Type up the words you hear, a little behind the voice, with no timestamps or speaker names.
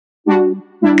Hey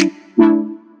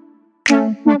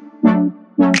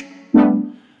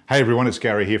everyone, it's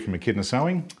Gary here from Echidna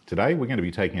Sewing. Today we're going to be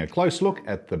taking a close look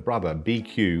at the Brother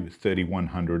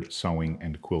BQ3100 sewing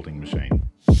and quilting machine.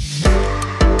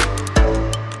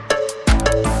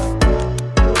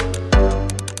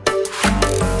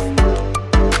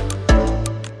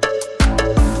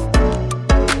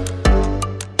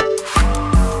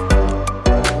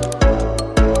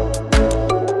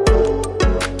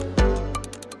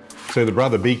 So the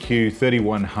Brother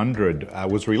BQ3100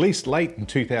 was released late in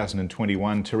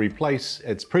 2021 to replace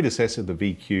its predecessor, the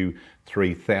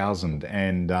BQ3000,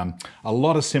 and a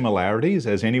lot of similarities.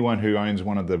 As anyone who owns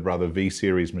one of the Brother V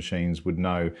series machines would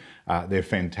know, they're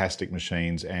fantastic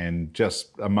machines and just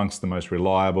amongst the most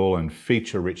reliable and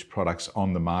feature-rich products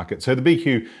on the market. So the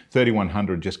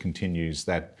BQ3100 just continues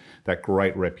that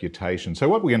great reputation. So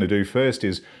what we're going to do first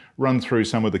is run through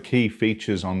some of the key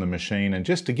features on the machine, and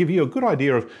just to give you a good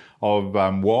idea of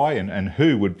why and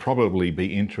who would probably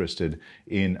be interested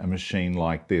in a machine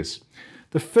like this.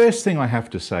 The first thing I have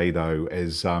to say though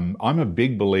is I'm a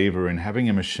big believer in having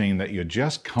a machine that you're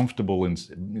just comfortable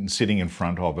in sitting in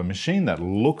front of, a machine that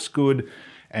looks good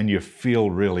and you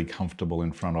feel really comfortable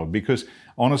in front of, because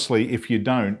honestly, if you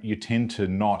don't, you tend to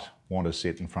not want to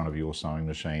sit in front of your sewing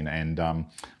machine, and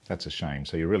that's a shame.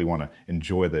 So you really want to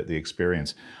enjoy the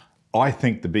experience. I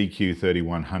think the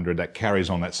BQ3100, that carries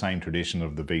on that same tradition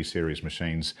of the V series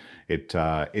machines.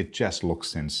 It just looks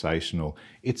sensational.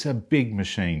 It's a big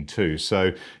machine too.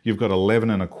 So you've got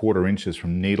 11¼ inches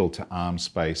from needle to arm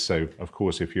space. So of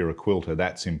course, if you're a quilter,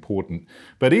 that's important.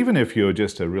 But even if you're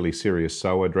just a really serious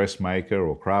sewer, dressmaker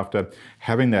or crafter,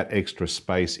 having that extra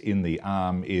space in the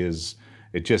arm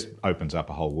it just opens up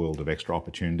a whole world of extra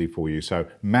opportunity for you. So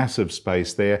massive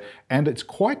space there, and it's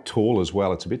quite tall as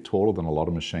well. It's a bit taller than a lot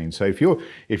of machines. So if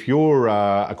you're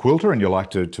a quilter and you like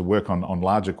to work on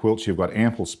larger quilts, you've got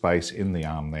ample space in the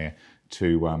arm there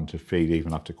to feed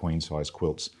even up to queen size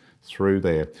quilts through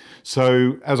there.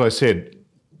 So as I said,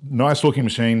 nice looking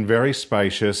machine, very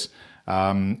spacious.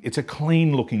 It's a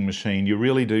clean looking machine. You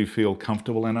really do feel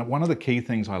comfortable. And one of the key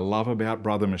things I love about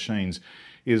Brother machines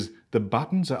is the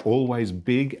buttons are always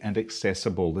big and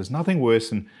accessible. There's nothing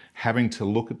worse than having to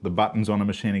look at the buttons on a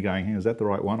machine and going, hey, is that the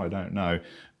right one? I don't know.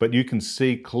 But you can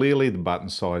see clearly the button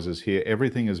sizes here.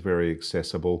 Everything is very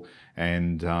accessible,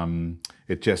 and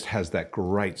it just has that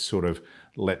great sort of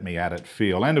let me at it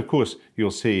feel. And of course,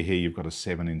 you'll see here you've got a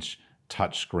 7-inch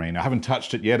touch screen. I haven't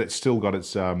touched it yet. It's still got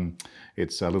its little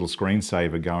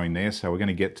screensaver going there, so we're going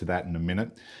to get to that in a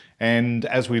minute. And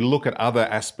as we look at other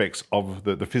aspects of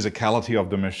the physicality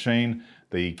of the machine,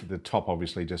 the top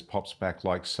obviously just pops back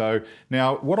like so.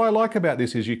 Now, what I like about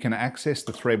this is you can access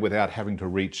the thread without having to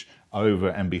reach over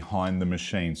and behind the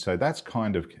machine. So that's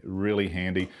kind of really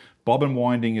handy. Bobbin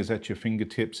winding is at your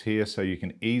fingertips here, so you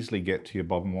can easily get to your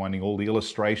bobbin winding. All the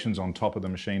illustrations on top of the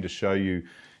machine to show you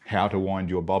how to wind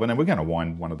your bobbin, and we're going to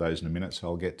wind one of those in a minute, so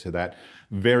I'll get to that.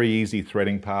 Very easy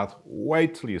threading path.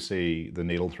 Wait till you see the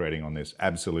needle threading on this.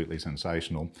 Absolutely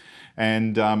sensational.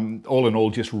 And all in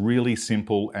all, just really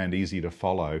simple and easy to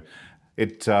follow.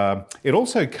 It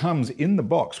also comes in the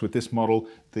box with this model,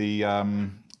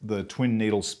 the twin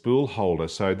needle spool holder.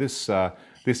 So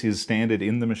this is standard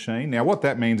in the machine. Now what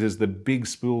that means is the big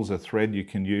spools of thread you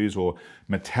can use, or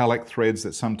metallic threads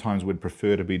that sometimes would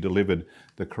prefer to be delivered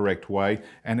the correct way,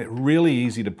 and it's really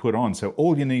easy to put on. So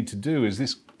all you need to do is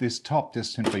this top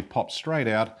just simply pops straight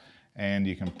out, and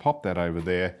you can pop that over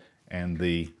there, and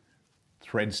the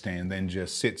thread stand then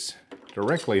just sits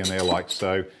directly in there like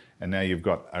so, and now you've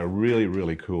got a really,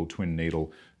 really cool twin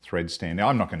needle thread stand. Now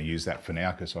I'm not going to use that for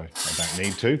now because I don't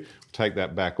need to. Take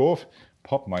that back off.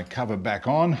 Pop my cover back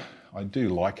on. I do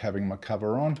like having my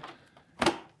cover on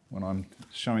when I'm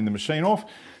showing the machine off.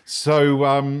 So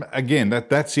again,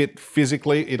 that's it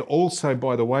physically. It also,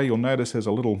 by the way, you'll notice there's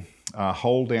a little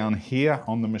hole down here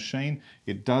on the machine.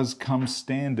 It does come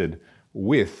standard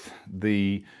with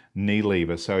the knee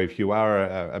lever. So if you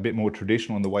are a bit more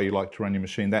traditional in the way you like to run your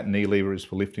machine, that knee lever is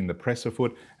for lifting the presser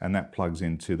foot, and that plugs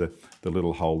into the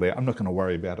little hole there. I'm not going to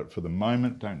worry about it for the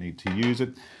moment. Don't need to use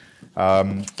it.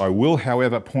 I will,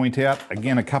 however, point out,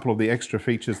 again, a couple of the extra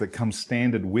features that come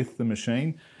standard with the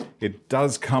machine. It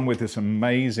does come with this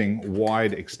amazing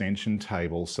wide extension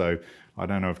table. So I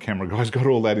don't know if camera guys got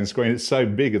all that in screen. It's so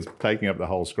big, it's taking up the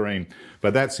whole screen.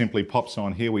 But that simply pops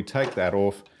on here. We take that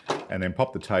off and then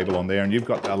pop the table on there, and you've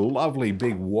got a lovely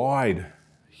big wide,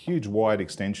 huge wide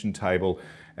extension table.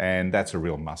 And that's a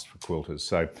real must for quilters.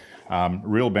 So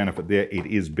real benefit there. It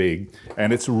is big,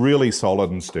 and it's really solid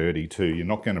and sturdy too. You're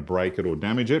not going to break it or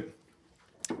damage it.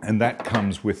 And that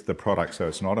comes with the product, so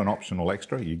it's not an optional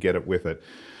extra. You get it with it.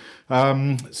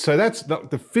 So that's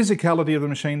the physicality of the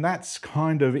machine. That's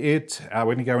kind of it. We're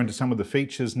going to go into some of the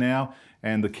features now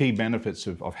and the key benefits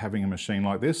of having a machine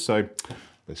like this. So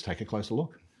let's take a closer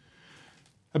look.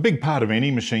 A big part of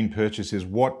any machine purchase is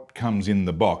what comes in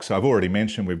the box. I've already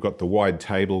mentioned we've got the wide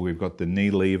table, we've got the knee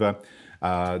lever.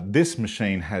 This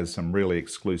machine has some really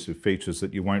exclusive features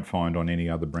that you won't find on any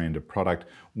other brand of product.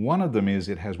 One of them is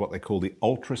it has what they call the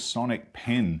ultrasonic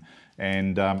pen.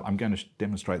 And I'm going to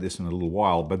demonstrate this in a little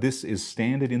while, but this is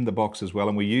standard in the box as well.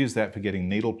 And we use that for getting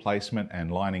needle placement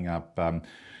and lining up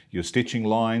your stitching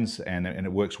lines, and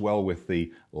it works well with the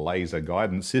laser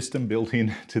guidance system built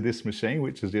into this machine,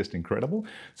 which is just incredible.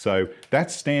 So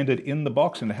that's standard in the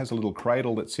box, and it has a little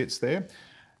cradle that sits there.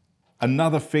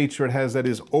 Another feature it has that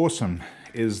is awesome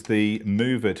is the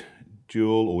Move It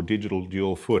dual or digital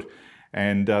dual foot.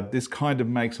 And this kind of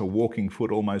makes a walking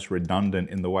foot almost redundant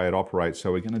in the way it operates.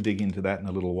 So we're going to dig into that in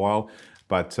a little while.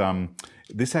 But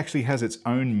this actually has its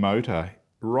own motor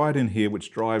right in here,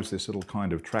 which drives this little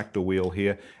kind of tractor wheel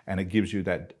here, and it gives you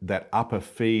that upper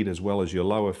feed as well as your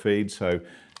lower feed. So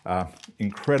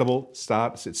incredible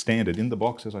start. It's standard in the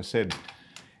box, as I said.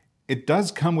 It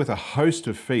does come with a host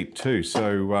of feet too,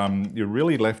 so you're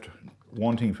really left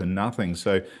wanting for nothing.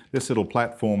 So this little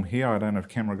platform here, I don't know if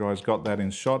camera guys got that in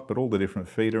shot, but all the different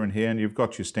feet are in here, and you've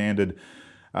got your standard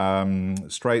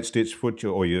straight stitch foot,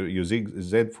 or your Z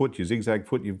foot, your zigzag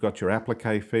foot, you've got your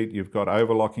applique feet, you've got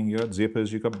overlocking, you've got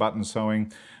zippers, you've got button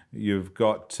sewing, you've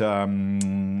got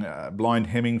blind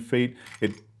hemming feet.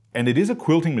 And it is a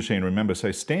quilting machine, remember,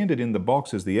 so standard in the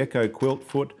box is the Echo quilt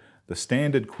foot, the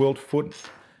standard quilt foot,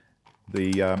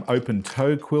 the open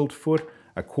toe quilt foot,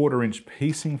 a 1/4 inch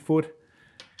piecing foot,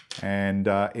 and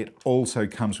it also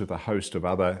comes with a host of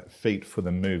other feet for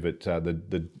the Move It,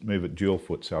 the Move It dual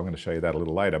foot. So I'm going to show you that a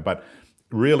little later. But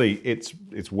really,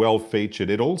 it's well featured.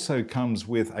 It also comes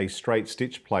with a straight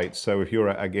stitch plate. So if you're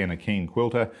again a keen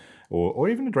quilter or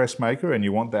even a dressmaker and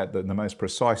you want the most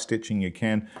precise stitching you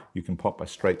can pop a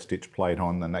straight stitch plate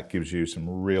on, and that gives you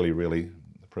some really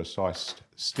precise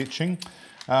stitching.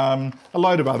 A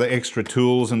load of other extra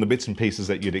tools and the bits and pieces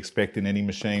that you'd expect in any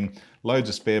machine. Loads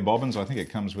of spare bobbins. I think it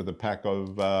comes with a pack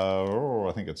of,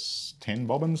 I think it's 10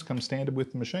 bobbins come standard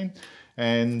with the machine.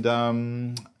 And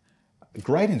a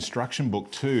great instruction book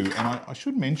too. And I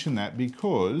should mention that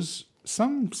because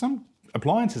some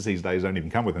appliances these days don't even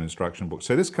come with an instruction book.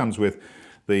 So this comes with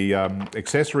the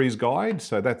accessories guide.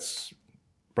 So that's,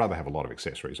 Brother have a lot of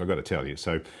accessories, I've got to tell you.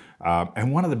 So,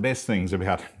 and one of the best things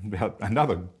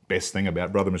another best thing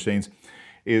about Brother machines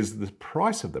is the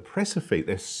price of the presser feet.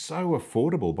 They're so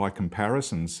affordable by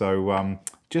comparison. So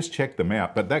just check them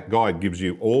out. But that guide gives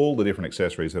you all the different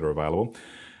accessories that are available.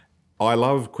 I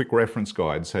love quick reference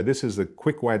guides. So this is the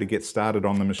quick way to get started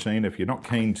on the machine. If you're not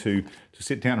keen to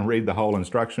sit down and read the whole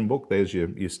instruction book, there's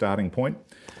your starting point.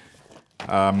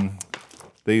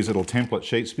 These little template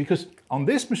sheets, because on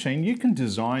this machine you can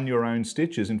design your own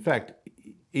stitches. In fact,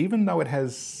 even though it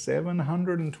has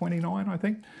 729, I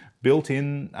think,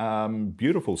 built-in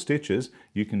beautiful stitches,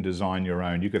 you can design your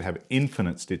own. You could have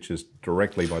infinite stitches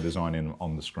directly by designing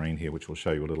on the screen here, which we'll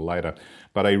show you a little later.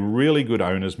 But a really good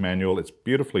owner's manual. It's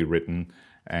beautifully written,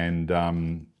 and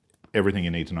everything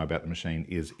you need to know about the machine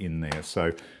is in there.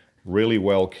 So really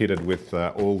well kitted with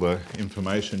all the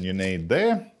information you need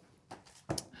there.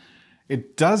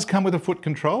 It does come with a foot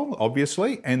control,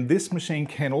 obviously, and this machine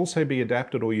can also be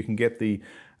adapted, or you can get the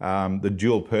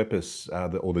dual purpose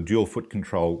or the dual foot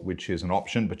control, which is an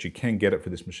option, but you can get it for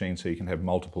this machine, so you can have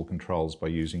multiple controls by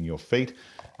using your feet.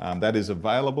 That is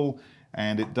available,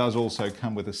 and it does also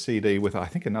come with a CD with, I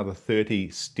think, another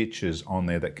 30 stitches on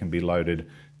there that can be loaded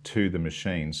to the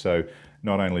machine. So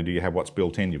not only do you have what's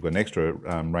built in, you've got an extra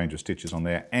range of stitches on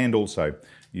there, and also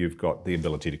you've got the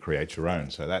ability to create your own.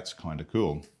 So that's kind of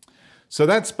cool. So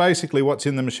that's basically what's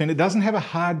in the machine. It doesn't have a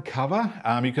hard cover.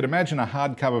 You could imagine a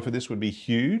hard cover for this would be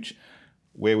huge.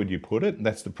 Where would you put it?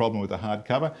 That's the problem with a hard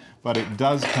cover. But it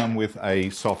does come with a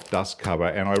soft dust cover,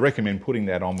 and I recommend putting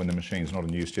that on when the machine's not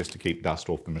in use, just to keep dust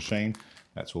off the machine.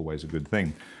 That's always a good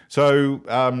thing. So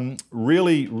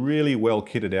really well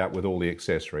kitted out with all the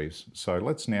accessories. So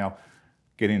let's now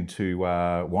get into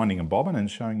winding and bobbin and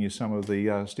showing you some of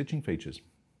the stitching features.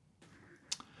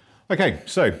 Okay,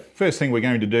 so first thing we're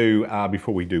going to do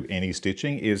before we do any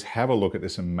stitching is have a look at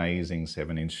this amazing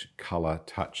 7-inch color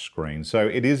touch screen. So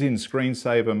it is in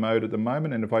screensaver mode at the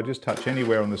moment, and if I just touch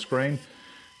anywhere on the screen,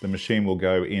 the machine will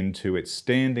go into its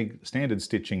standard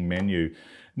stitching menu.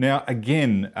 Now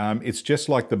again, it's just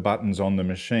like the buttons on the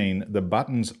machine. The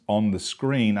buttons on the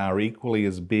screen are equally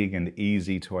as big and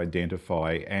easy to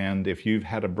identify, and if you've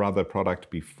had a Brother product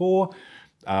before,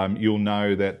 you'll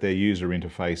know that their user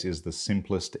interface is the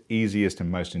simplest, easiest and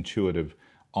most intuitive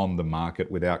on the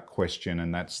market without question,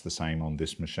 and that's the same on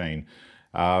this machine.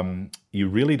 You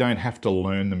really don't have to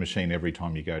learn the machine every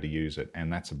time you go to use it,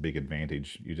 and that's a big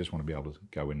advantage. You just want to be able to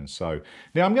go in and sew.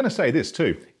 Now I'm going to say this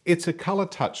too, it's a color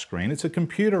touchscreen, it's a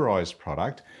computerized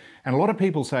product, and a lot of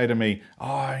people say to me,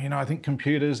 oh, you know, I think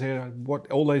computers,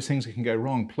 all those things that can go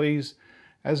wrong. Please,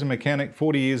 as a mechanic,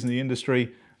 40 years in the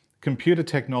industry, computer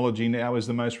technology now is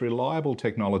the most reliable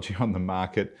technology on the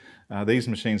market. These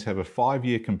machines have a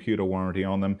 5-year computer warranty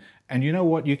on them. And you know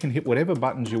what? You can hit whatever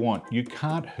buttons you want. You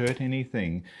can't hurt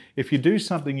anything. If you do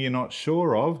something you're not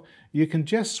sure of, you can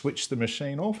just switch the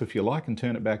machine off if you like and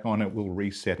turn it back on. It will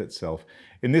reset itself.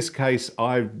 In this case,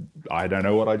 I don't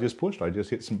know what I just pushed. I just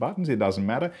hit some buttons. It doesn't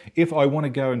matter. If I want to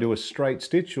go and do a straight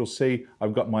stitch, you'll see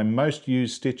I've got my most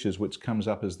used stitches, which comes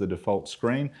up as the default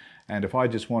screen. And if I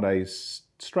just want a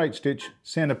straight stitch,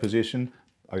 center position,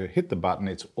 I hit the button,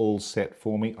 it's all set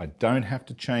for me. I don't have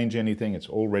to change anything, it's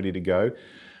all ready to go.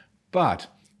 But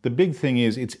the big thing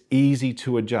is it's easy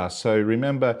to adjust. So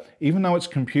remember, even though it's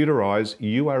computerized,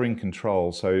 you are in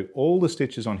control. So all the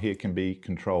stitches on here can be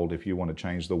controlled if you want to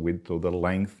change the width or the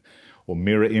length, or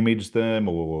mirror image them,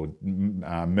 or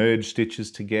merge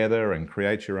stitches together and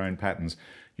create your own patterns.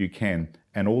 You can.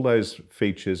 And all those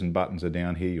features and buttons are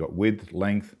down here. You've got width,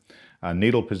 length,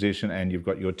 needle position, and you've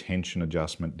got your tension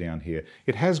adjustment down here.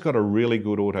 It has got a really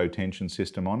good auto tension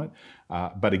system on it,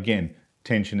 but again,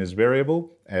 tension is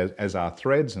variable, as are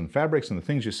threads and fabrics and the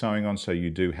things you're sewing on, so you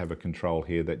do have a control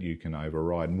here that you can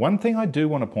override. And one thing I do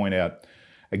want to point out,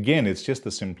 again, it's just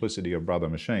the simplicity of Brother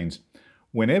machines.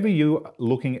 Whenever you're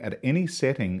looking at any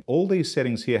setting, all these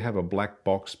settings here have a black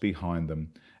box behind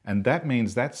them. And that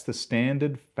means that's the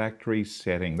standard factory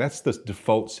setting. That's the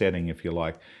default setting, if you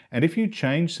like. And if you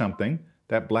change something,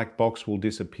 that black box will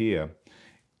disappear.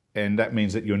 And that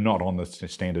means that you're not on the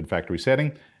standard factory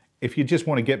setting. If you just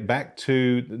want to get back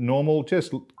to normal,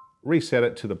 just reset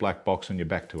it to the black box and you're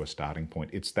back to a starting point.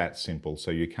 It's that simple,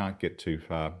 so you can't get too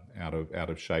far out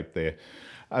of shape there.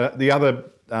 The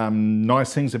other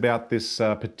nice things about this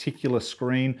particular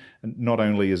screen, not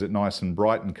only is it nice and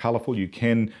bright and colourful, you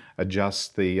can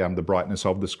adjust the brightness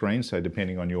of the screen, so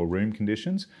depending on your room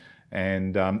conditions.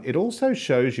 And it also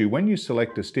shows you, when you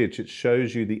select a stitch, it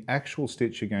shows you the actual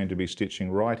stitch you're going to be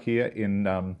stitching right here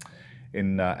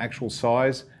in actual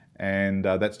size. And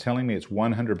that's telling me it's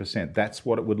 100%. That's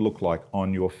what it would look like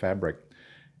on your fabric.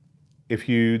 If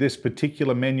this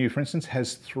particular menu, for instance,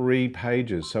 has 3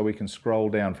 pages, so we can scroll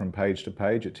down from page to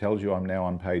page. It tells you I'm now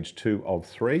on page 2 of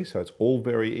 3, so it's all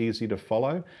very easy to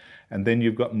follow. And then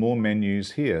you've got more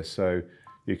menus here, so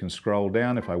you can scroll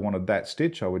down. If I wanted that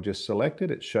stitch, I would just select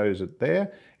it. It shows it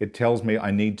there. It tells me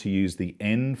I need to use the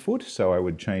N foot, so I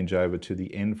would change over to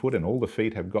the N foot, and all the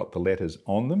feet have got the letters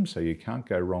on them, so you can't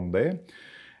go wrong there.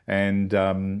 And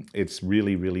it's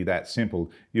really, really that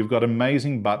simple. You've got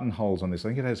amazing buttonholes on this. I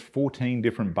think it has 14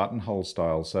 different buttonhole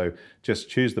styles. So just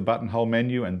choose the buttonhole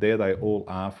menu and there they all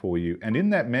are for you. And in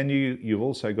that menu, you've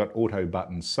also got auto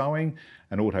button sewing,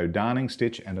 an auto darning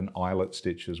stitch, and an eyelet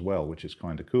stitch as well, which is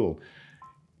kind of cool.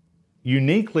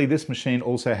 Uniquely, this machine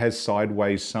also has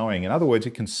sideways sewing. In other words,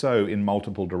 it can sew in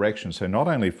multiple directions. So not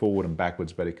only forward and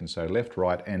backwards, but it can sew left,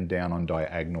 right, and down on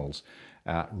diagonals.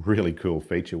 Really cool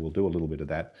feature. We'll do a little bit of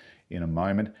that in a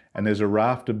moment. And there's a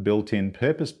raft of built-in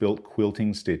purpose-built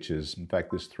quilting stitches. In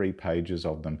fact, there's 3 pages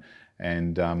of them.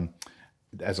 And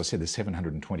as I said, there's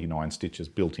 729 stitches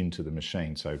built into the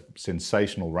machine. So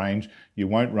sensational range. You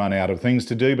won't run out of things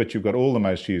to do, but you've got all the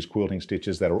most used quilting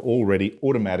stitches that are already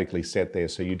automatically set there,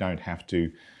 so you don't have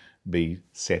to be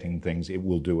setting things. It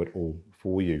will do it all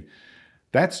for you.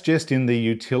 That's just in the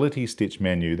utility stitch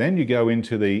menu. Then you go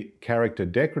into the character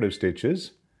decorative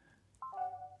stitches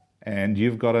and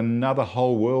you've got another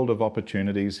whole world of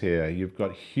opportunities here. You've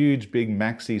got huge big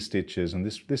maxi stitches, and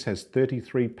this has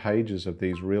 33 pages of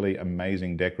these really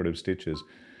amazing decorative stitches.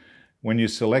 When you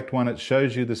select one, it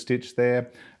shows you the stitch there.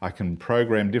 I can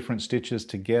program different stitches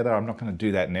together. I'm not going to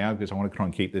do that now because I want to try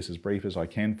and keep this as brief as I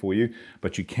can for you,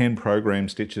 but you can program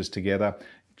stitches together,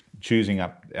 choosing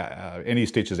up any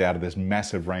stitches out of this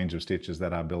massive range of stitches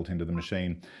that are built into the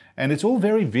machine. And it's all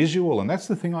very visual, and that's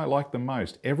the thing I like the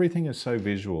most. Everything is so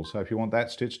visual. So if you want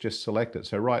that stitch, just select it.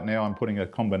 So right now I'm putting a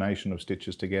combination of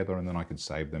stitches together, and then I could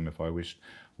save them if I wished,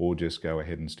 or just go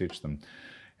ahead and stitch them.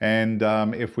 And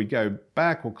if we go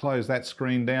back, we'll close that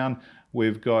screen down.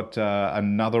 We've got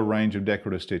another range of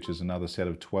decorative stitches, another set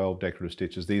of 12 decorative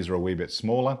stitches. These are a wee bit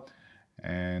smaller.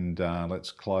 And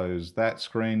let's close that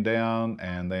screen down,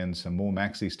 and then some more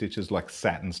maxi stitches like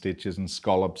satin stitches and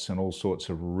scallops and all sorts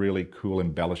of really cool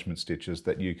embellishment stitches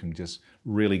that you can just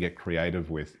really get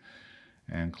creative with.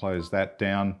 And close that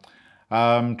down.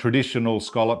 Traditional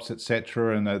scallops,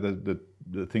 etc., and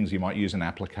the things you might use in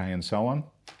applique and so on.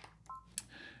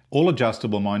 All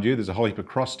adjustable, mind you. There's a whole heap of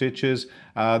cross stitches.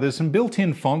 There's some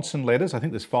built-in fonts and letters. I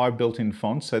think there's 5 built-in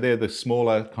fonts, so they're the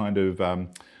smaller kind of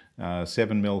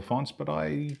 7mm fonts, but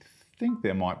I think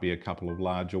there might be a couple of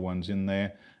larger ones in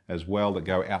there as well that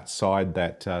go outside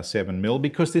that 7mm,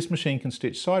 because this machine can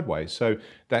stitch sideways. So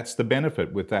that's the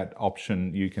benefit with that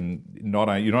option. You can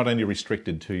you're not only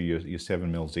restricted to your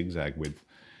 7mm zigzag width.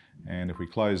 And if we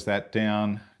close that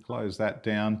down,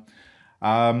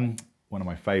 one of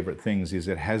my favorite things is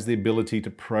it has the ability to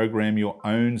program your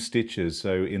own stitches.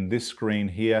 So in this screen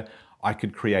here, I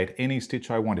could create any stitch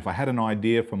I want. If I had an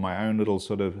idea for my own little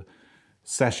sort of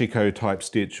sashiko type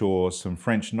stitch or some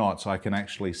French knots, I can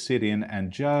actually sit in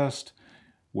and just,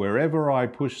 wherever I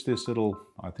push this little,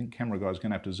 I think camera guy's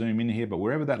gonna have to zoom in here, but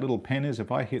wherever that little pen is,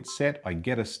 if I hit set, I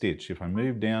get a stitch. If I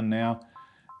move down now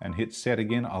and hit set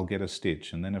again, I'll get a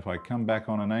stitch. And then if I come back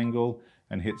on an angle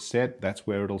and hit set, that's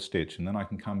where it'll stitch. And then I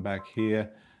can come back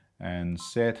here and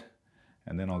set,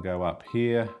 and then I'll go up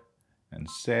here and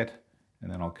set,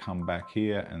 and then I'll come back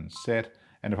here and set.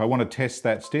 And if I want to test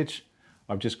that stitch,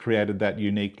 I've just created that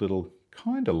unique little,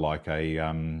 kind of like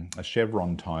a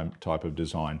chevron type of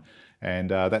design. And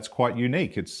that's quite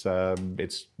unique. It's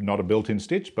not a built-in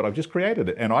stitch, but I've just created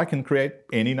it. And I can create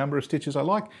any number of stitches I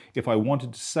like. If I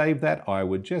wanted to save that, I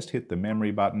would just hit the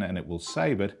memory button and it will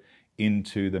save it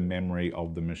into the memory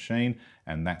of the machine.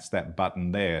 And that's that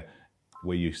button there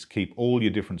where you keep all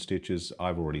your different stitches.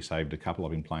 I've already saved a couple.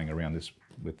 I've been playing around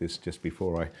with this just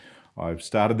before I've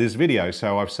started this video,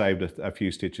 so I've saved a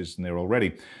few stitches in there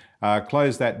already.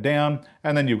 Close that down,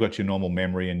 and then you've got your normal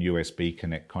memory and USB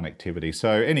connectivity. So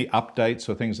any updates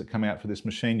or things that come out for this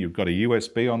machine, you've got a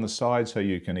USB on the side, so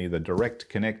you can either direct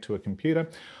connect to a computer,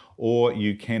 or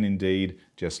you can indeed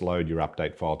just load your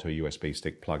update file to a USB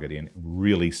stick, plug it in.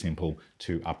 Really simple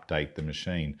to update the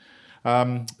machine.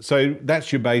 So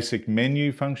that's your basic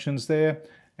menu functions there.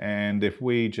 And if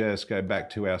we just go back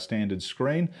to our standard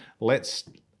screen, let's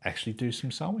actually do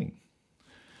some sewing.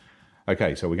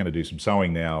 Okay, so we're going to do some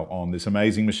sewing now on this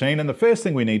amazing machine. And the first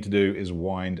thing we need to do is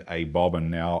wind a bobbin.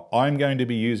 Now, I'm going to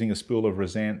be using a spool of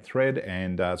Resant thread,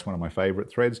 and it's one of my favorite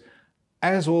threads.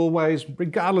 As always,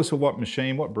 regardless of what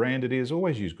machine, what brand it is,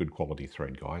 always use good quality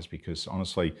thread, guys, because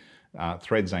honestly,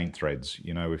 threads ain't threads.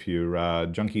 You know, if your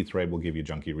junky thread will give you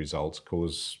junky results,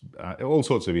 cause all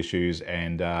sorts of issues,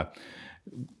 and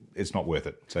it's not worth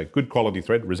it. So good quality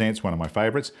thread. Resant's one of my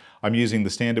favorites. I'm using the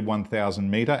standard 1000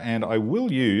 meter, and I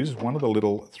will use one of the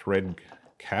little thread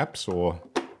caps or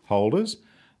holders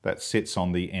that sits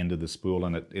on the end of the spool,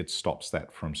 and it stops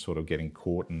that from sort of getting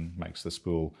caught and makes the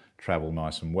spool travel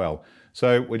nice and well.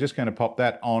 So we're just going to pop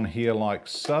that on here like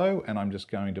so, and I'm just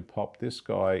going to pop this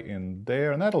guy in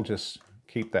there, and that'll just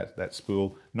keep that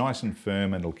spool nice and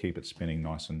firm, and it'll keep it spinning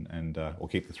nice and or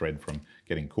keep the thread from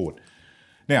getting caught.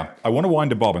 Now, I want to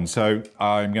wind a bobbin, so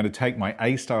I'm going to take my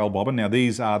A-style bobbin. Now,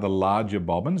 these are the larger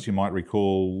bobbins. You might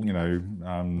recall, you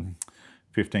know,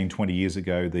 15, 20 years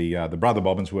ago, the Brother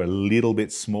bobbins were a little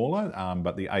bit smaller,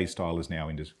 but the A-style is now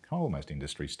almost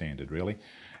industry standard, really.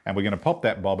 And we're going to pop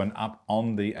that bobbin up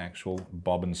on the actual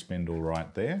bobbin spindle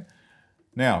right there.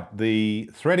 Now, the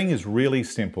threading is really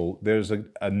simple. There's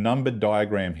a numbered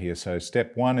diagram here. So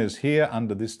step 1 is here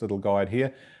under this little guide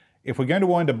here. If we're going to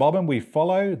wind a bobbin, we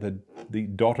follow the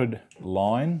dotted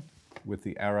line with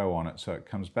the arrow on it. So it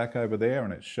comes back over there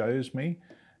and it shows me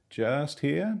just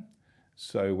here.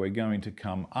 So we're going to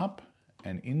come up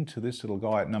and into this little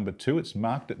guy at number 2. It's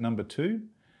marked at number 2.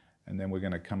 And then we're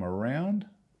going to come around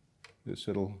this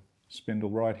little spindle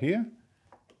right here.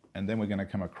 And then we're going to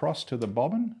come across to the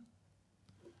bobbin,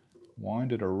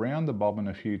 wind it around the bobbin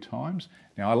a few times.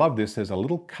 Now I love this, there's a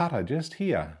little cutter just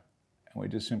here. And we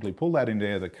just simply pull that in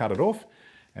there to cut it off,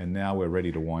 and now we're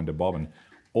ready to wind a bobbin.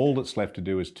 All that's left to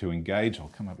do is to engage. I'll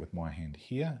come up with my hand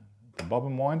here, the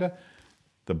bobbin winder.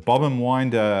 The bobbin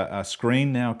winder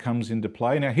screen now comes into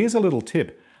play. Now here's a little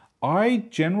tip. I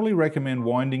generally recommend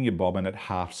winding your bobbin at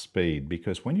half speed,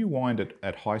 because when you wind it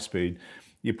at high speed,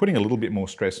 you're putting a little bit more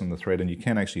stress on the thread, and you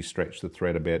can actually stretch the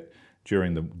thread a bit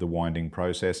during the winding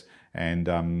process.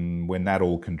 And when that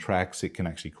all contracts, it can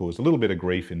actually cause a little bit of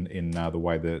grief in the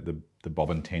way the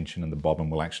bobbin tension and the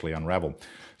bobbin will actually unravel.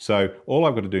 So all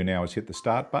I've got to do now is hit the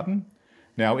start button.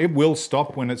 Now it will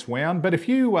stop when it's wound, but if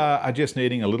you are just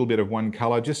needing a little bit of one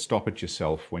color, just stop it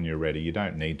yourself when you're ready. You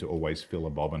don't need to always fill a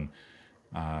bobbin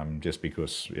just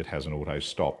because it has an auto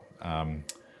stop. I'm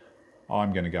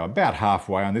going to go about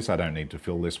halfway on this. I don't need to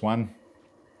fill this one.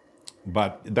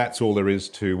 But that's all there is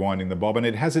to winding the bobbin.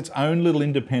 It has its own little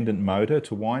independent motor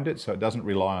to wind it, so it doesn't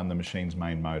rely on the machine's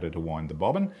main motor to wind the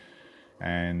bobbin.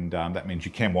 And that means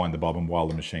you can wind the bobbin while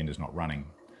the machine is not running.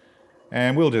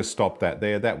 And we'll just stop that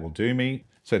there. That will do me.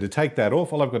 So to take that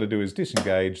off, all I've got to do is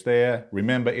disengage there.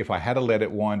 Remember, if I had to let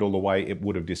it wind all the way, it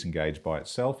would have disengaged by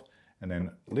itself. And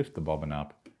then lift the bobbin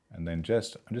up. And then I'm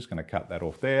just going to cut that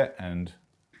off there. And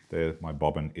there, my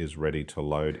bobbin is ready to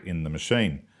load in the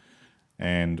machine.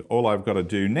 And all I've got to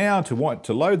do now to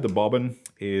load the bobbin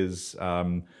is,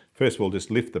 first of all,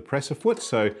 just lift the presser foot.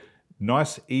 So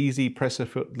nice, easy presser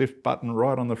foot lift button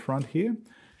right on the front here.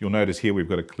 You'll notice here we've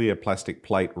got a clear plastic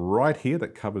plate right here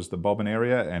that covers the bobbin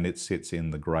area, and it sits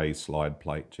in the grey slide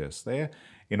plate just there.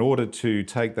 In order to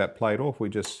take that plate off, we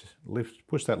just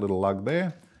push that little lug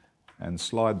there and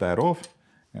slide that off,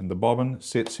 and the bobbin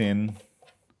sits in.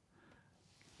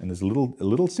 And there's a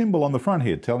little symbol on the front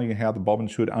here telling you how the bobbin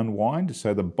should unwind.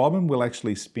 So the bobbin will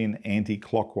actually spin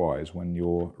anti-clockwise when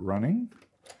you're running.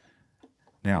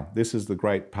 Now, this is the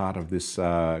great part of this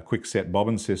quick set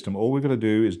bobbin system. All we've got to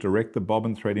do is direct the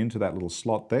bobbin thread into that little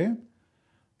slot there,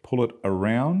 pull it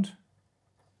around,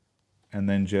 and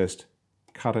then just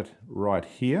cut it right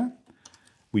here.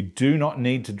 We do not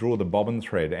need to draw the bobbin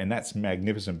thread, and that's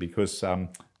magnificent because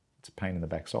it's a pain in the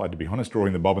backside, to be honest,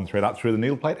 drawing the bobbin thread up through the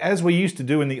needle plate, as we used to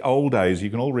do in the old days. You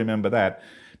can all remember that,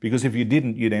 because if you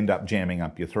didn't, you'd end up jamming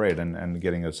up your thread and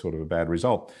getting a sort of a bad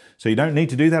result. So you don't need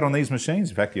to do that on these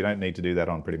machines. In fact, you don't need to do that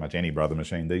on pretty much any Brother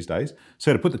machine these days.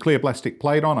 So to put the clear plastic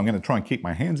plate on, I'm going to try and keep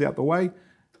my hands out the way.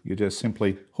 You just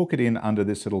simply hook it in under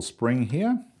this little spring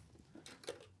here.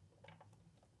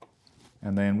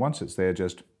 And then once it's there,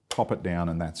 just pop it down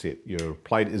and that's it. Your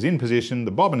plate is in position,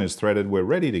 the bobbin is threaded, we're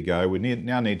ready to go. We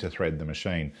now need to thread the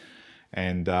machine.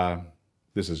 And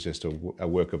this is just a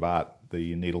work of art,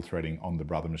 the needle threading on the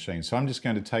Brother machine. So I'm just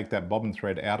going to take that bobbin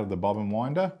thread out of the bobbin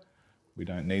winder. We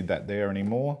don't need that there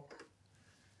anymore.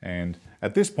 And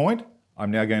at this point, I'm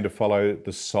now going to follow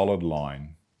the solid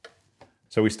line.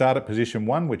 So we start at position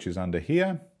 1, which is under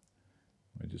here.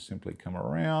 We just simply come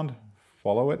around,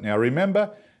 follow it. Now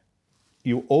remember,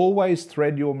 you always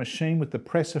thread your machine with the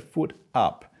presser foot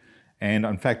up. And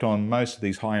in fact, on most of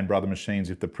these high-end Brother machines,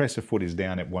 if the presser foot is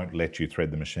down, it won't let you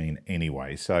thread the machine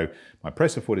anyway. So my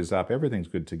presser foot is up, everything's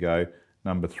good to go.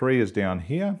 Number 3 is down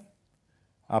here,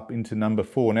 up into number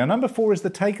 4. Now number 4 is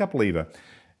the take-up lever.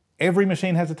 Every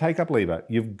machine has a take-up lever.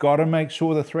 You've got to make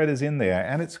sure the thread is in there,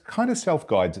 and it's kind of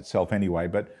self-guides itself anyway,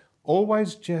 but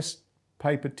always just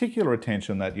pay particular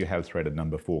attention that you have threaded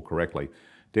number 4 correctly.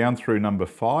 Down through number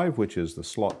 5, which is the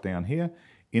slot down here,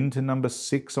 into number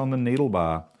 6 on the needle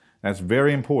bar. That's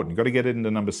very important. You've got to get it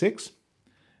into number 6.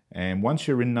 And once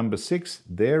you're in number 6,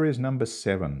 there is number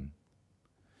 7.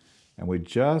 And we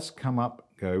just come up,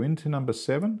 go into number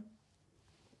 7,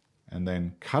 and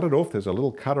then cut it off. There's a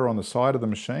little cutter on the side of the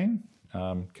machine.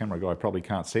 Camera guy probably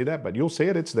can't see that, but you'll see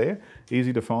it, it's there,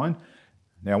 easy to find.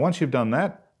 Now, once you've done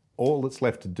that, all that's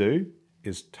left to do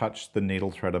is touch the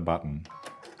needle threader button.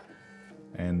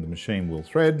 And the machine will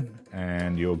thread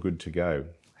and you're good to go.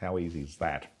 How easy is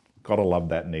that? Gotta love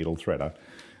that needle threader.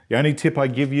 The only tip I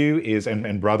give you is,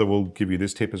 and Brother will give you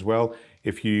this tip as well,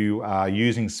 if you are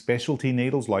using specialty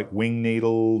needles like wing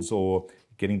needles or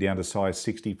getting down to size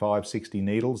 65, 60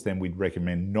 needles, then we'd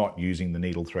recommend not using the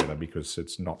needle threader because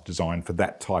it's not designed for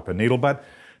that type of needle. But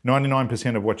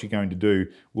 99% of what you're going to do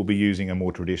will be using a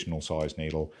more traditional size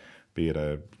needle, be it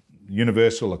a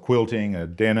universal, a quilting, a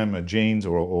denim, a jeans,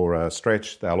 or a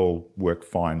stretch. They'll all work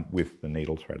fine with the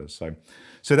needle threaders.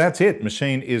 So that's it.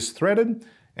 Machine is threaded,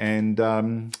 and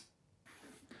all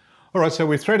right. So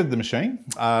we've threaded the machine,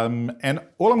 and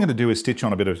all I'm going to do is stitch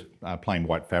on a bit of plain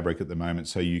white fabric at the moment,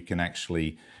 so you can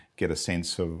actually get a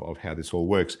sense of how this all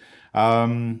works.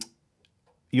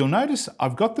 You'll notice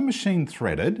I've got the machine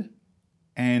threaded,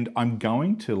 and I'm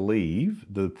going to leave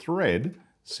the thread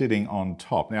sitting on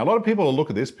top. Now, a lot of people will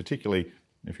look at this, particularly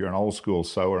if you're an old school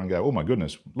sewer, and go, oh my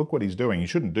goodness, look what he's doing. You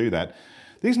shouldn't do that.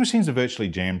 These machines are virtually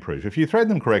jam-proof. If you thread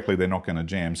them correctly, they're not going to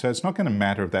jam. So it's not going to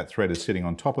matter if that thread is sitting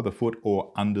on top of the foot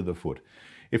or under the foot.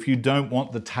 If you don't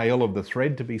want the tail of the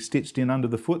thread to be stitched in under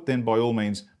the foot, then by all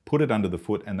means, put it under the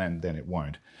foot and then it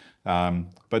won't.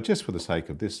 But just for the sake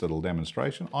of this little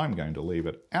demonstration, I'm going to leave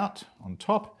it out on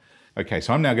top. Okay,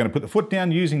 so I'm now going to put the foot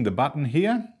down using the button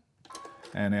here.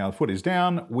 And our foot is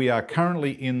down. We are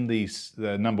currently in the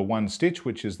number 1 stitch,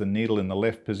 which is the needle in the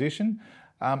left position.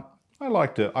 I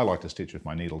like to stitch with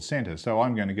my needle center, so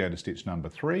I'm going to go to stitch number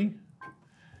 3.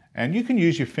 And you can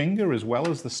use your finger as well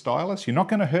as the stylus. You're not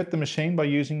going to hurt the machine by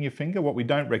using your finger. What we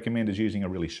don't recommend is using a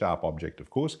really sharp object, of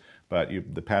course, but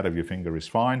the pad of your finger is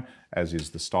fine, as is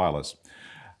the stylus.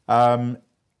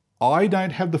 I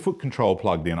don't have the foot control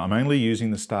plugged in. I'm only using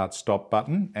the start-stop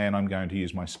button, and I'm going to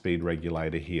use my speed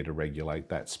regulator here to regulate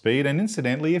that speed. And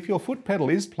incidentally, if your foot pedal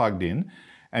is plugged in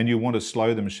and you want to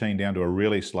slow the machine down to a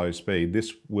really slow speed,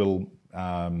 this will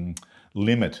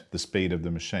limit the speed of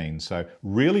the machine. So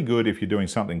really good if you're doing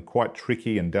something quite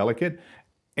tricky and delicate.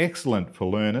 Excellent for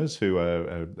learners who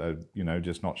are you know,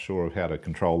 just not sure of how to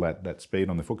control that speed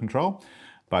on the foot control.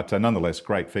 But nonetheless,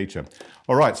 great feature.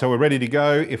 All right, so we're ready to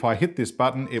go. If I hit this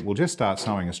button, it will just start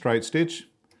sewing a straight stitch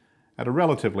at a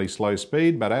relatively slow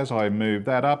speed, but as I move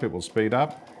that up, it will speed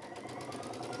up.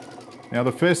 Now,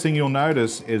 the first thing you'll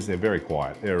notice is they're very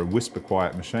quiet. They're a whisper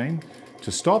quiet machine.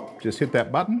 To stop, just hit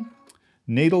that button.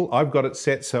 Needle, I've got it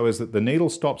set so as that the needle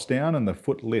stops down and the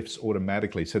foot lifts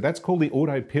automatically. So that's called the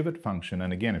auto pivot function.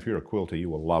 And again, if you're a quilter, you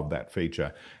will love that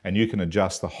feature. And you can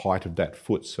adjust the height of that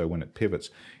foot so when it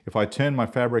pivots. If I turn my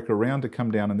fabric around to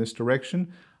come down in this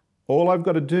direction, all I've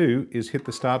got to do is hit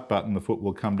the start button, the foot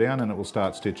will come down and it will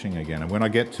start stitching again. And when I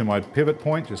get to my pivot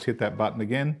point, just hit that button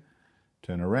again,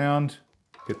 turn around,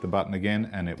 hit the button again,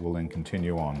 and it will then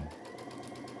continue on.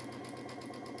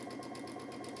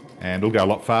 And it'll go a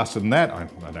lot faster than that.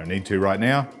 I don't need to right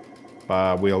now,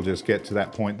 but we'll just get to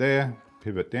that point there,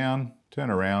 pivot down, turn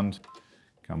around,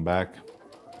 come back,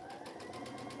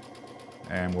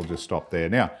 and we'll just stop there.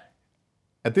 Now,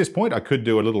 at this point, I could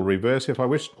do a little reverse if I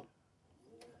wished.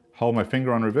 Hold my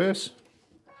finger on reverse,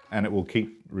 and it will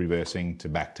keep reversing to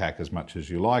back tack as much as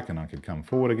you like, and I could come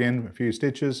forward again a few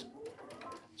stitches,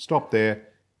 stop there,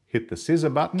 hit the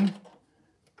scissor button,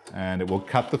 and it will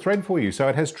cut the thread for you. So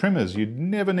it has trimmers. You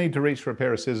never need to reach for a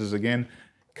pair of scissors again.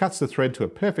 Cuts the thread to a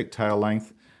perfect tail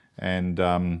length,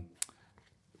 and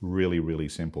really, really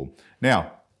simple.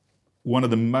 Now, one of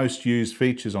the most used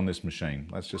features on this machine,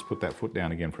 let's just put that foot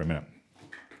down again for a minute.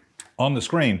 On the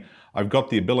screen, I've got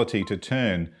the ability to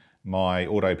turn my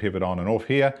auto pivot on and off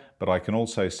here, but I can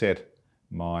also set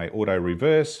my auto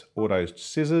reverse, auto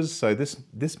scissors. So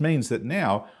this means that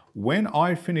now, when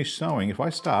I finish sewing, if I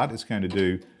start, it's going to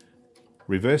do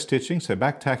reverse stitching, so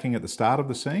back tacking at the start of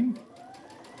the seam.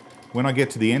 When I get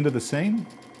to the end of the seam,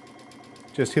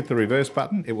 just hit the reverse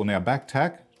button. It will now back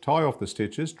tack, tie off the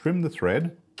stitches, trim the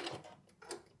thread,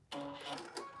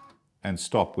 and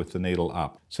stop with the needle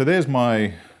up. So there's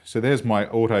my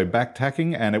auto back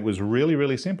tacking, and it was really,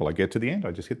 really simple. I get to the end,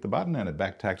 I just hit the button and it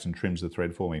back tacks and trims the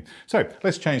thread for me. So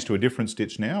let's change to a different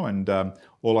stitch now, and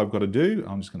all I've got to do,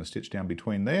 I'm just going to stitch down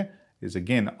between there, is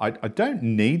again, I don't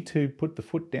need to put the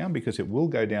foot down because it will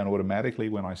go down automatically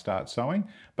when I start sewing,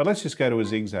 but let's just go to a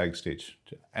zigzag stitch.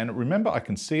 And remember, I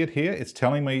can see it here, it's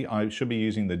telling me I should be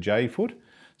using the J foot.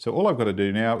 So all I've got to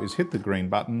do now is hit the green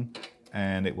button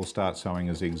and it will start sewing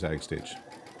a zigzag stitch.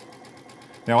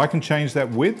 Now I can change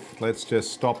that width. Let's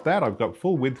just stop that. I've got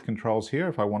full width controls here.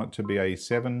 If I want it to be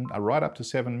right up to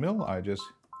 7 mil, I just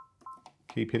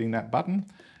keep hitting that button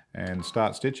and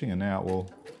start stitching, and now it will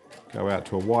go out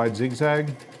to a wide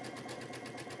zigzag.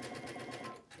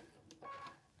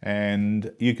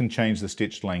 And you can change the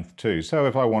stitch length too. So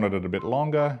if I wanted it a bit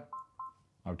longer,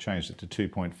 I've changed it to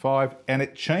 2.5, and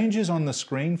it changes on the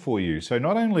screen for you. So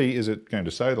not only is it going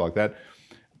to sew like that,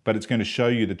 but it's going to show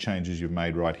you the changes you've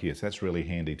made right here. So that's really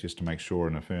handy, just to make sure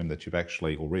and affirm that you've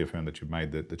actually, or reaffirm that you've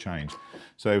made the change.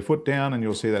 So foot down, and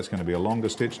you'll see that's going to be a longer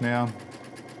stitch now.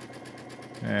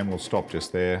 And we'll stop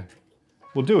just there.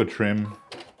 We'll do a trim,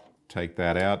 take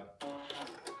that out,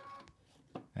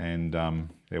 and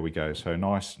there we go. So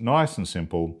nice and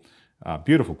simple,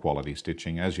 beautiful quality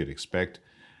stitching, as you'd expect.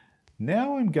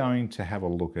 Now I'm going to have a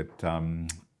look at a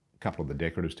couple of the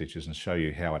decorative stitches and show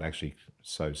you how it actually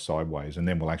sews sideways, and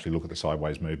then we'll actually look at the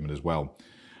sideways movement as well.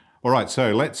 All right,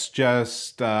 so let's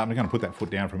just, I'm going to put that foot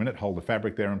down for a minute, hold the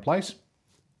fabric there in place.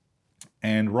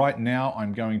 And right now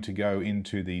I'm going to go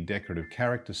into the decorative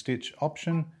character stitch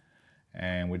option,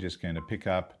 and we're just going to pick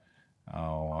up,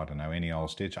 oh, I don't know, any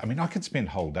old stitch. I mean, I could spend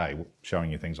a whole day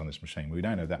showing you things on this machine. We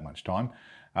don't have that much time.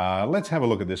 Let's have a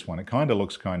look at this one. It kind of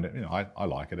looks you know, I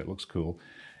like it. It looks cool.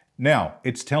 Now,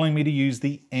 it's telling me to use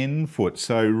the N foot.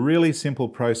 So really simple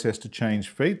process to change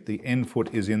feet. The N foot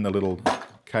is in the little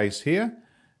case here.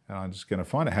 And I'm just going to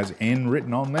find it has N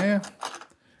written on there.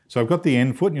 So I've got the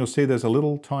N foot, and you'll see there's a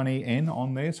little tiny N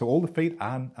on there. So all the feet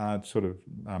are sort of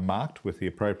marked with the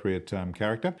appropriate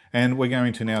character. And we're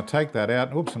going to now take that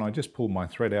out. Oops, and I just pulled my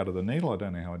thread out of the needle. I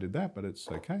don't know how I did that, but it's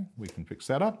okay. We can fix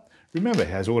that up. Remember, it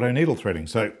has auto needle threading,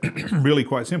 so really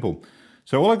quite simple.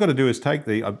 So all I've got to do is take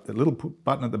the little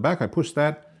button at the back. I push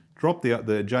that, drop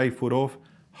the J foot off,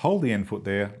 hold the end foot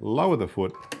there, lower the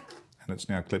foot, and it's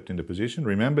now clipped into position.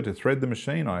 Remember to thread the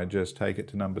machine. I just take it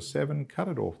to number 7, cut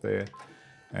it off there,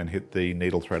 and hit the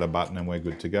needle threader button, and we're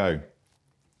good to go.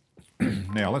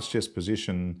 Now let's just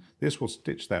position this. We'll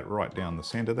stitch that right down the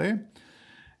center there.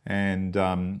 And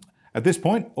at this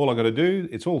point, all I've got to do,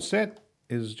 it's all set,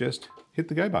 is just hit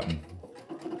the go button.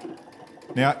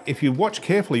 Now, if you watch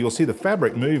carefully, you'll see the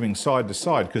fabric moving side to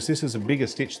side because this is a bigger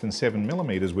stitch than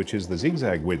 7mm, which is the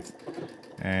zigzag width.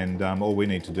 And all we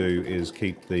need to do is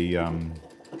keep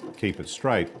it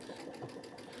straight.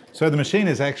 So the machine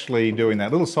is actually doing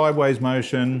that little sideways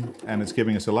motion, and it's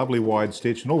giving us a lovely wide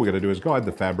stitch, and all we've got to do is guide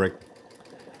the fabric,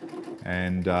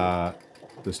 and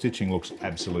the stitching looks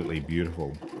absolutely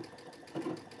beautiful.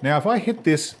 Now if I hit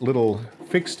this little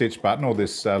fixed stitch button, or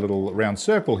this little round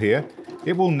circle here,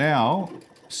 it will now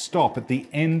stop at the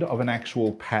end of an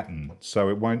actual pattern. So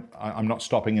it won't, I'm not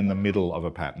stopping in the middle of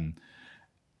a pattern.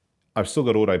 I've still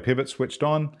got auto pivot switched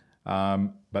on,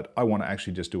 but I want to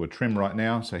actually just do a trim right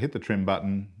now. So hit the trim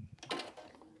button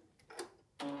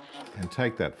and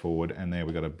take that forward, and there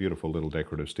we've got a beautiful little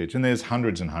decorative stitch. And there's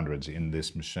hundreds and hundreds in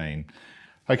this machine.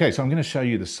 Okay, so I'm going to show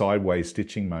you the sideways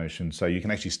stitching motion, so you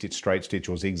can actually stitch straight stitch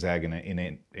or zigzag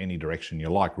in any direction you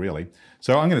like, really.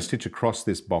 So I'm going to stitch across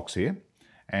this box here,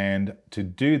 and to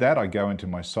do that I go into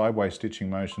my sideways stitching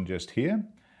motion just here,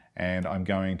 and I'm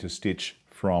going to stitch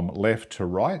from left to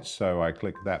right. So I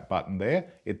click that button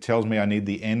there. It tells me I need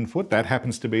the end foot. That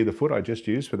happens to be the foot I just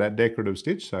used for that decorative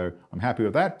stitch, so I'm happy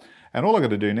with that. And all I've got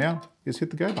to do now is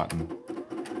hit the go button.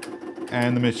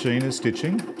 And the machine is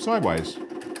stitching sideways.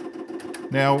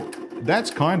 Now, that's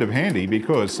kind of handy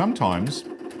because sometimes,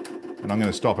 and I'm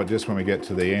going to stop it just when we get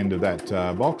to the end of that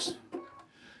box,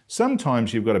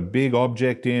 sometimes you've got a big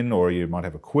object in, or you might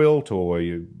have a quilt or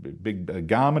a big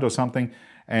garment or something,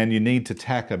 and you need to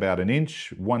tack about an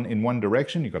inch in one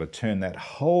direction. You've got to turn that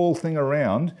whole thing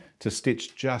around to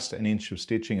stitch just an inch of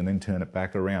stitching and then turn it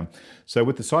back around. So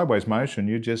with the sideways motion,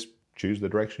 you just choose the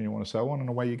direction you want to sew on and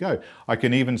away you go. I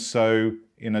can even sew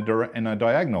in a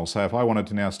diagonal. So if I wanted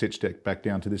to now stitch back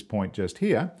down to this point just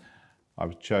here,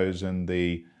 I've chosen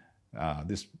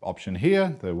this option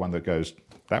here, the one that goes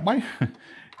that way,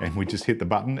 and we just hit the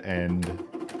button, and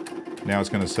now it's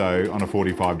going to sew on a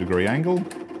 45-degree angle.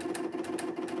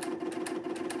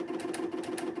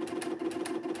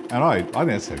 And I think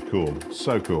that's so cool,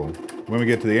 so cool. When we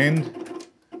get to the end,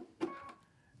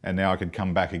 and now I could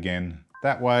come back again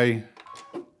that way.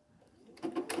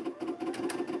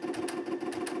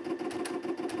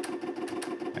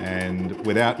 And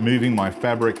without moving my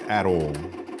fabric at all.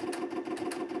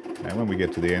 And when we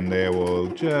get to the end there, we'll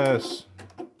just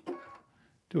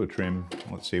do a trim.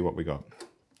 Let's see what we got.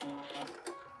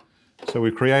 So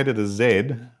we've created a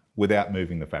Z without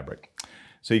moving the fabric.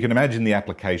 So you can imagine the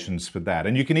applications for that.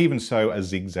 And you can even sew a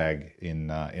zigzag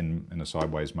in a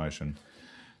sideways motion.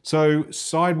 So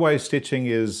sideways stitching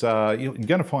is, you're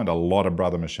going to find a lot of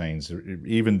Brother machines,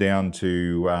 even down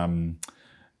to, in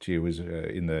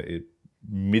the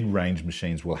mid-range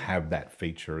machines will have that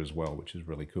feature as well, which is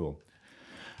really cool.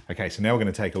 Okay, so now we're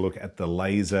going to take a look at the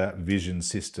laser vision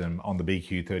system on the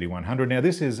BQ3100. Now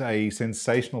this is a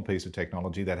sensational piece of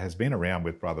technology that has been around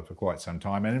with Brother for quite some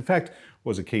time, and in fact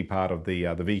was a key part of the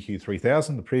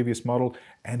BQ3000, the previous model,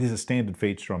 and is a standard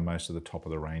feature on most of the top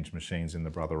of the range machines in the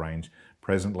Brother range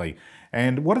presently.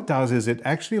 And what it does is it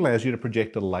actually allows you to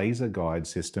project a laser guide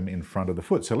system in front of the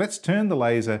foot. So let's turn the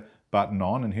laser button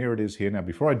on, and here it is here. Now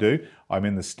before I do, I'm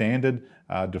in the standard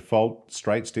default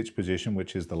straight stitch position,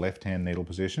 which is the left-hand needle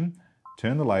position.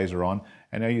 Turn the laser on,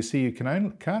 and now you see you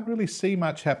can't really see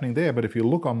much happening there, but if you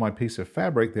look on my piece of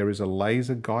fabric, there is a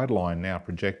laser guideline now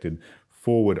projected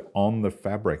forward on the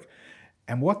fabric.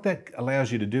 And what that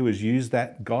allows you to do is use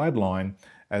that guideline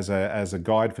as a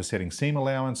guide for setting seam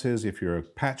allowances. If you're a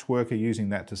patch worker, using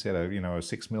that to set a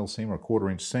 6mm seam or a 1/4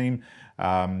 inch seam.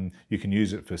 You can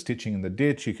use it for stitching in the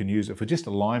ditch. You can use it for just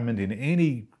alignment in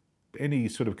any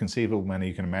sort of conceivable manner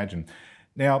you can imagine.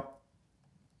 Now,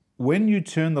 when you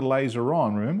turn the laser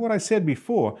on, remember what I said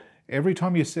before, every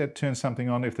time you turn something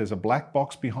on, if there's a black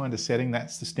box behind a setting,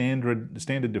 that's the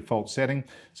standard default setting.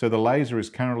 So the laser is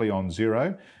currently on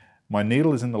 0. My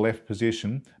needle is in the left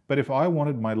position, but if I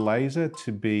wanted my laser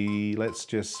to be, let's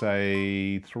just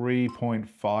say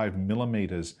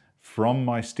 3.5mm from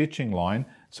my stitching line,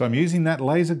 so I'm using that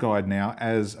laser guide now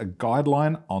as a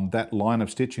guideline on that line of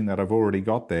stitching that I've already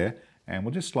got there, and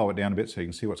we'll just slow it down a bit so you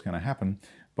can see what's going to happen.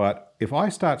 But if I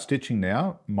start stitching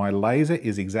now, my laser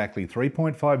is exactly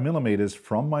 3.5mm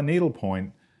from my needle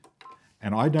point,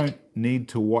 and I don't need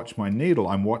to watch my needle.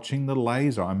 I'm watching the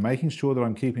laser. I'm making sure that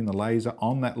I'm keeping the laser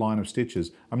on that line of stitches.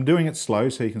 I'm doing it slow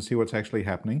so you can see what's actually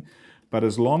happening. but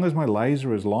as long as my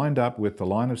laser is lined up with the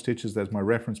line of stitches, that's my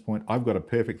reference point, I've got a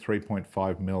perfect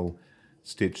 3.5mm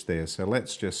stitch there. So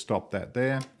let's just stop that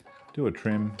there, do a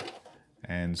trim,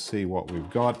 and see what we've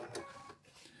got.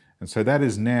 And so that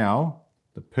is now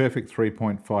the perfect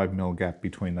 3.5mm gap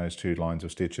between those two lines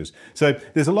of stitches. So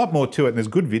there's a lot more to it, and there's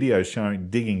good videos showing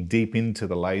digging deep into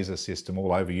the laser system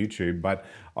all over YouTube, but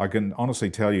I can honestly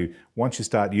tell you, once you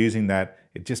start using that,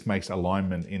 it just makes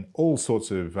alignment in all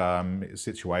sorts of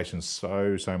situations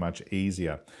so much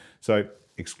easier. So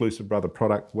exclusive Brother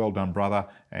product, well done Brother,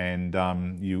 and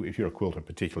if you're a quilter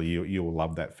particularly, you will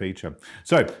love that feature.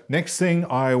 So next thing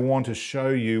I want to show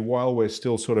you while we're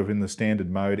still sort of in the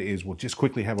standard mode is we'll just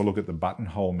quickly have a look at the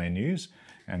buttonhole menus.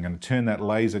 I'm going to turn that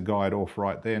laser guide off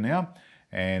right there now,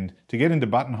 and to get into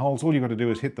buttonholes, all you've got to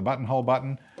do is hit the buttonhole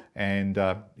button, and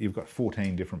you've got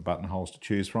 14 different buttonholes to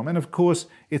choose from. And of course,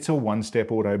 it's a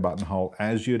one-step auto buttonhole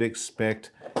as you'd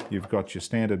expect. You've got your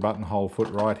standard buttonhole foot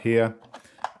right here.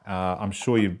 I'm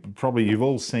sure you've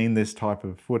all seen this type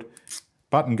of foot.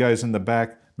 Button goes in the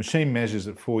back, machine measures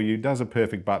it for you, does a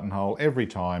perfect buttonhole every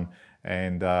time,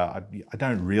 and I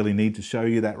don't really need to show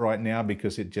you that right now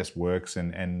because it just works,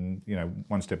 and you know,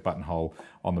 one-step buttonhole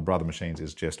on the Brother machines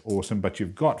is just awesome. But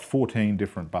you've got 14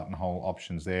 different buttonhole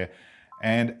options there.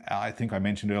 And I think I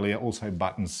mentioned earlier, also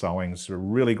button sewing. It's a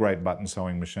really great button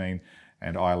sewing machine,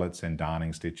 and eyelets and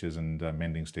darning stitches and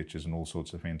mending stitches and all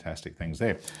sorts of fantastic things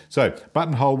there. So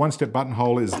buttonhole, one-step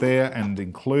buttonhole is there and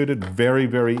included. Very,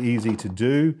 very easy to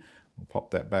do. We'll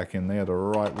pop that back in there the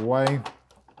right way.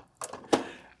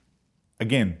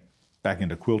 Again, back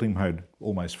into quilting mode,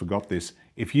 almost forgot this.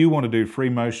 If you want to do free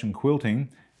motion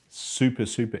quilting, super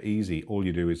easy. All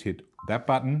you do is hit that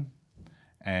button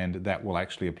and that will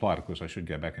actually apply it. Of course, I should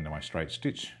go back into my straight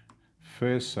stitch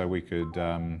first so we could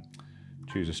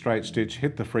choose a straight stitch,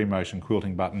 hit the free motion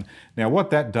quilting button. Now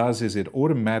what that does is it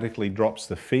automatically drops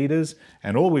the feeders,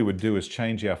 and all we would do is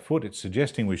change our foot. It's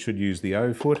suggesting we should use the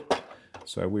O foot.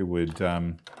 So we would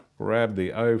grab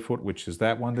the O foot, which is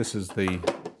that one. This is the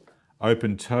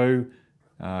open toe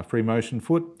free motion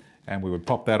foot, and we would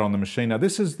pop that on the machine. Now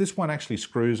this one actually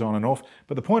screws on and off,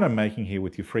 but the point I'm making here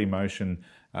with your free motion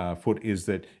foot is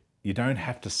that you don't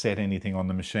have to set anything on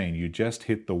the machine. You just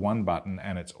hit the one button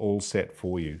and it's all set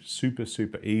for you. Super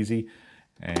easy,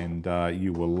 and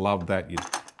you will love that.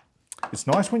 It's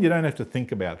nice when you don't have to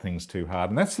think about things too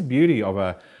hard, and that's the beauty of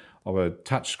a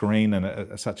touch screen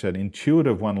and such an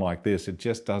intuitive one like this. It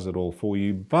just does it all for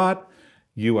you, but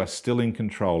you are still in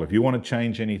control. If you want to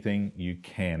change anything, you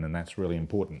can, and that's really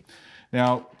important.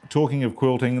 Now, talking of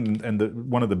quilting,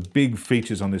 and one of the big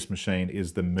features on this machine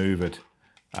is the Move It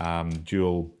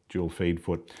dual feed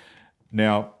foot.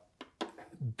 Now,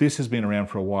 this has been around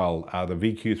for a while. The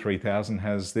BQ3000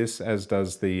 has this, as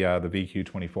does the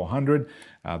BQ2400,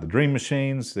 the Dream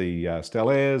Machines, the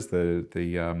Stellaires, the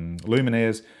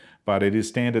Luminaires, but it is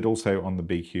standard also on the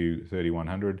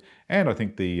BQ3100, and I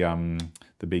think the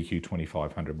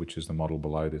BQ2500, which is the model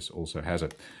below this, also has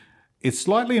it. It's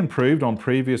slightly improved on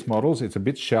previous models. It's a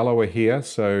bit shallower here,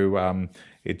 so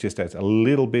it just adds a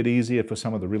little bit easier for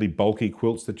some of the really bulky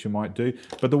quilts that you might do.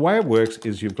 But the way it works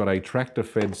is you've got a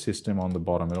tractor-fed system on the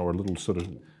bottom, or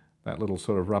that little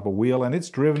sort of rubber wheel, and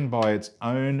it's driven by its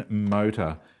own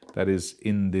motor that is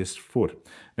in this foot.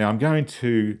 Now I'm going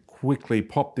to quickly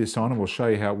pop this on and we'll show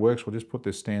you how it works. We'll just put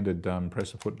this standard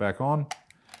presser foot back on.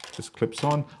 Just clips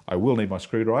on. I will need my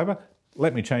screwdriver.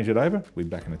 Let me change it over. We'll be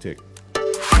back in a tick.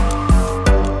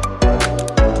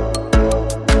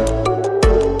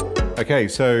 Okay,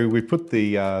 so we've put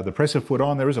the presser foot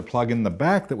on. There is a plug in the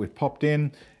back that we've popped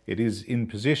in. It is in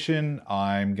position.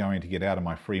 I'm going to get out of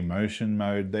my free motion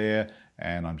mode there,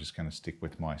 and I'm just going to stick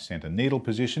with my center needle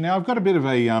position. Now I've got a bit of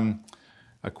a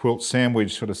quilt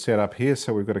sandwich sort of set up here.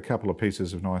 So we've got a couple of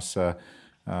pieces of nice,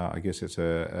 I guess it's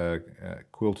a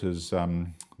quilter's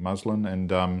muslin,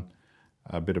 and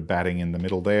a bit of batting in the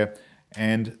middle there.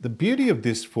 And the beauty of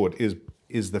this foot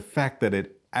is the fact that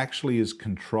it actually is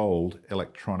controlled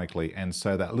electronically, and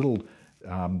so that little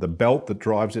the belt that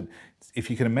drives it, if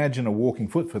you can imagine a walking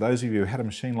foot, for those of you who had a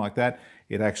machine like that,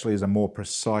 it actually is a more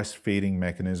precise feeding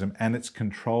mechanism, and it's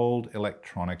controlled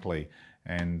electronically,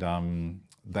 and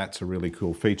that's a really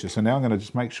cool feature. So now I'm going to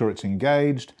just make sure it's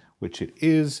engaged, which it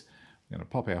is. I'm going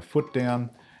to pop our foot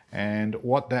down, and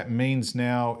what that means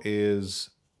now is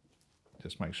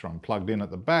just make sure I'm plugged in at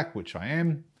the back, which I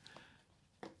am.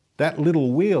 That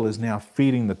little wheel is now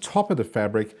feeding the top of the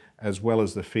fabric as well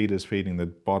as the feeders feeding the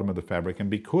bottom of the fabric. And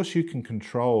because you can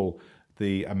control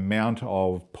the amount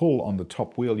of pull on the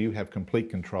top wheel, you have complete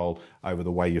control over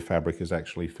the way your fabric is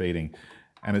actually feeding.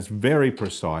 And it's very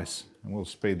precise. And we'll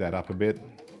speed that up a bit.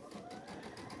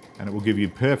 and it will give you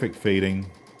perfect feeding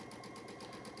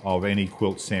of any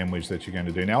quilt sandwich that you're going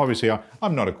to do. Now, obviously,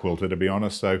 I'm not a quilter, to be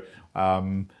honest, so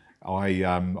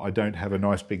I don't have a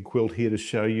nice big quilt here to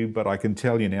show you, but I can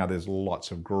tell you now there's lots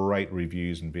of great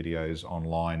reviews and videos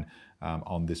online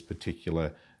on this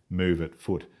particular Move It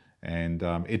foot. And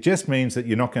it just means that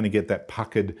you're not going to get that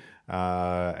puckered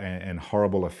and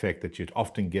horrible effect that you'd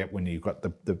often get when you've got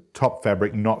the top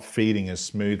fabric not feeding as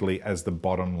smoothly as the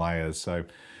bottom layers. So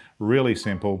really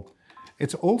simple.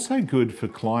 It's also good for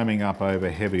climbing up over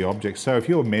heavy objects. So if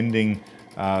you're mending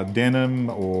denim,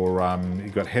 or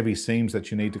you've got heavy seams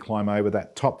that you need to climb over,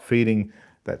 that top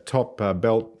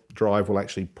belt drive will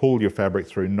actually pull your fabric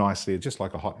through nicely, just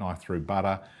like a hot knife through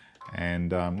butter.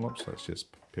 And whoops, let's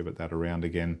just pivot that around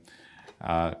again.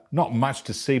 Not much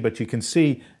to see, but you can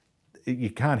see, you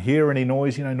can't hear any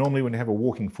noise. You know, normally when you have a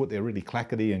walking foot, they're really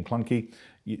clackety and clunky.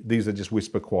 These are just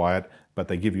whisper quiet, but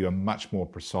they give you a much more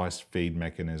precise feed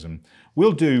mechanism.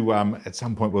 We'll do, at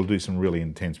some point, we'll do some really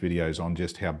intense videos on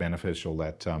just how beneficial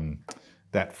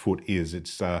that foot is.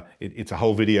 It's a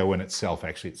whole video in itself,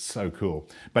 actually. It's so cool.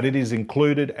 But it is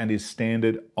included and is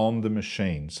standard on the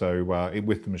machine. So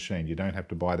with the machine, you don't have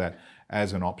to buy that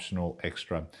as an optional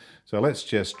extra. So let's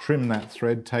just trim that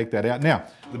thread, take that out. Now,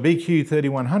 the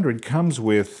BQ3100 comes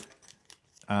with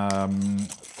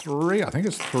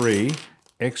three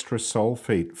extra sole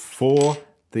feet for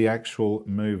the actual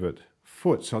Move It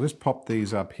foot. So I'll just pop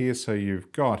these up here. So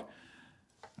you've got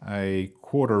a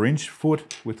 1/4 inch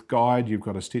foot with guide, you've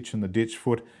got a stitch in the ditch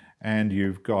foot, and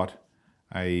you've got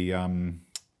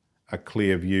a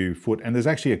clear view foot, and there's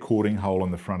actually a cording hole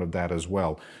in the front of that as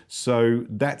well. So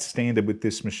that's standard with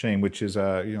this machine, which is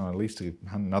at least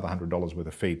another $100 worth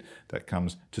of feet that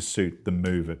comes to suit the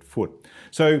Move It foot.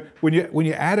 So when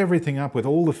you add everything up with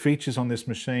all the features on this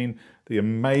machine, the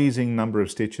amazing number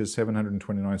of stitches,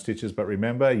 729 stitches, but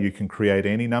remember, you can create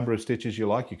any number of stitches you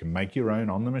like. You can make your own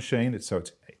on the machine, so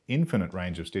it's infinite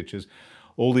range of stitches.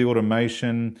 All the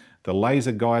automation, the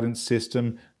laser guidance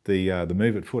system, the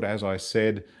Move It foot, as I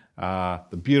said,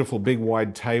 the beautiful big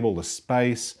wide table, the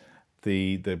space,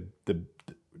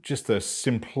 just the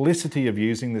simplicity of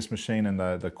using this machine, and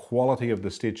the quality of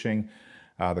the stitching,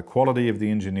 the quality of the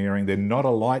engineering. They're not a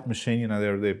light machine, you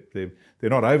know, they're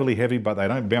not overly heavy, but they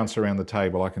don't bounce around the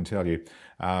table, I can tell you.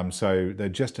 So they're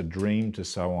just a dream to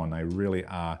sew on. They really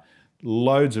are.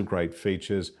 Loads of great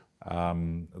features,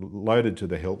 loaded to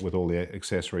the hilt with all the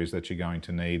accessories that you're going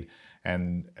to need.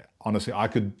 And honestly, I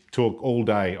could talk all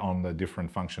day on the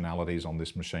different functionalities on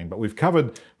this machine, but we've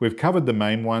covered the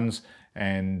main ones.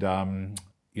 And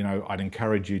I'd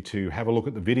encourage you to have a look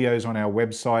at the videos on our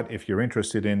website if you're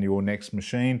interested in your next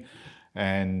machine.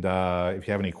 And if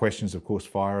you have any questions, of course,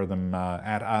 fire them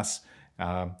at us.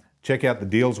 Check out the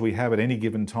deals we have at any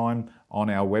given time on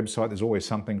our website. There's always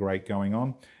something great going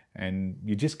on, and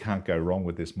you just can't go wrong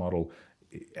with this model.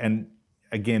 And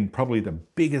again, probably the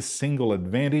biggest single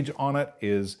advantage on it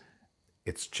is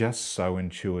it's just so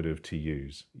intuitive to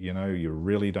use. You know, you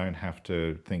really don't have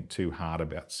to think too hard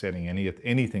about setting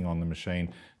anything on the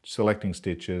machine, selecting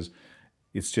stitches.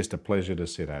 It's just a pleasure to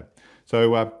sit at.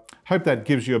 So hope that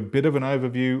gives you a bit of an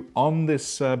overview on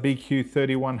this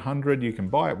BQ3100. You can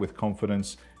buy it with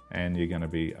confidence, and you're going to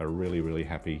be a really, really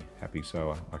happy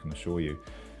sewer, I can assure you.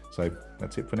 So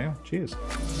that's it for now. Cheers.